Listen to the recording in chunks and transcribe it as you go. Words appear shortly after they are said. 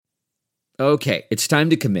Okay, it's time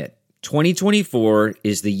to commit. 2024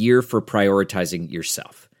 is the year for prioritizing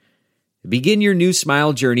yourself. Begin your new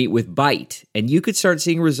smile journey with Byte, and you could start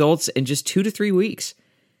seeing results in just 2 to 3 weeks.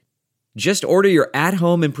 Just order your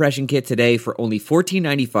at-home impression kit today for only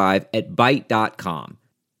 $14.95 at Byte.com.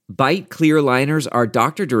 Byte clear liners are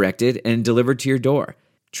doctor-directed and delivered to your door.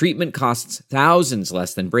 Treatment costs thousands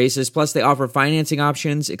less than braces, plus they offer financing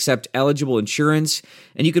options, accept eligible insurance,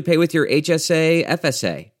 and you could pay with your HSA,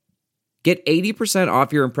 FSA. Get 80%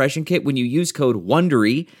 off your impression kit when you use code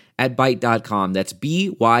WONDERY at Byte.com. That's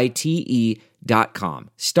BYTE.com.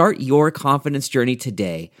 Start your confidence journey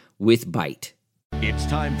today with Byte. It's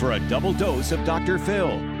time for a double dose of Dr.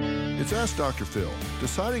 Phil. It's Ask Dr. Phil.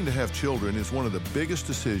 Deciding to have children is one of the biggest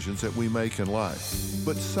decisions that we make in life.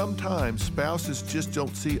 But sometimes spouses just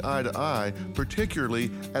don't see eye to eye,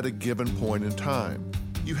 particularly at a given point in time.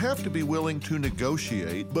 You have to be willing to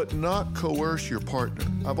negotiate, but not coerce your partner.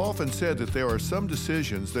 I've often said that there are some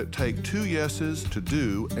decisions that take 2 yeses to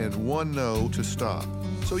do and 1 no to stop.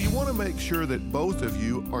 So you want to make sure that both of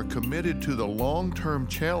you are committed to the long-term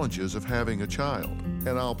challenges of having a child.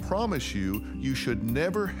 And I'll promise you, you should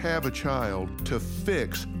never have a child to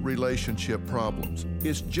fix relationship problems.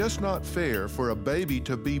 It's just not fair for a baby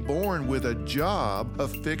to be born with a job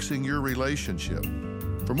of fixing your relationship.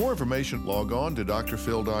 For more information, log on to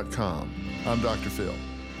drphil.com. I'm Dr. Phil.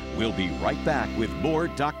 We'll be right back with more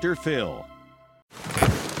Dr. Phil.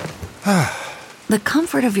 The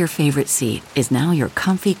comfort of your favorite seat is now your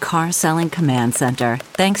comfy car selling command center,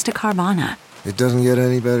 thanks to Carvana. It doesn't get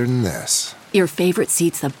any better than this. Your favorite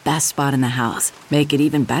seat's the best spot in the house. Make it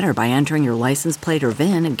even better by entering your license plate or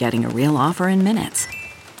VIN and getting a real offer in minutes.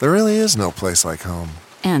 There really is no place like home.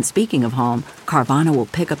 And speaking of home, Carvana will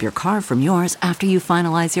pick up your car from yours after you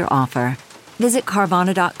finalize your offer. Visit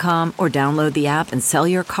Carvana.com or download the app and sell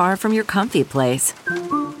your car from your comfy place.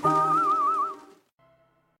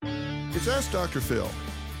 It's Ask Dr. Phil.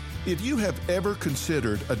 If you have ever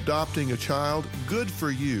considered adopting a child, good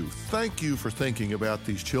for you. Thank you for thinking about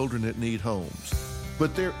these children that need homes.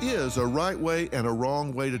 But there is a right way and a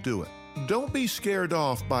wrong way to do it. Don't be scared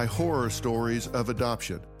off by horror stories of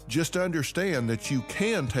adoption. Just understand that you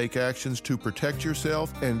can take actions to protect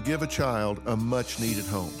yourself and give a child a much-needed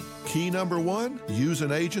home. Key number 1, use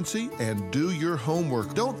an agency and do your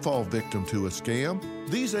homework. Don't fall victim to a scam.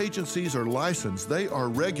 These agencies are licensed, they are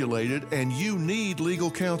regulated, and you need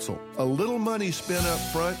legal counsel. A little money spent up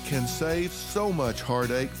front can save so much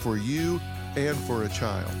heartache for you and for a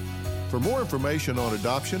child. For more information on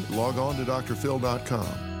adoption, log on to drphil.com.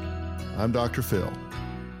 I'm Dr. Phil.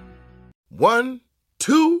 1,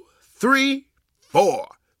 2, 3, 4.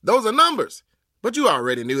 Those are numbers, but you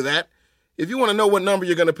already knew that. If you want to know what number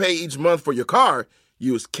you're going to pay each month for your car,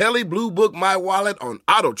 use Kelley Blue Book My Wallet on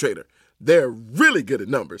AutoTrader. They're really good at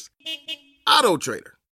numbers. AutoTrader.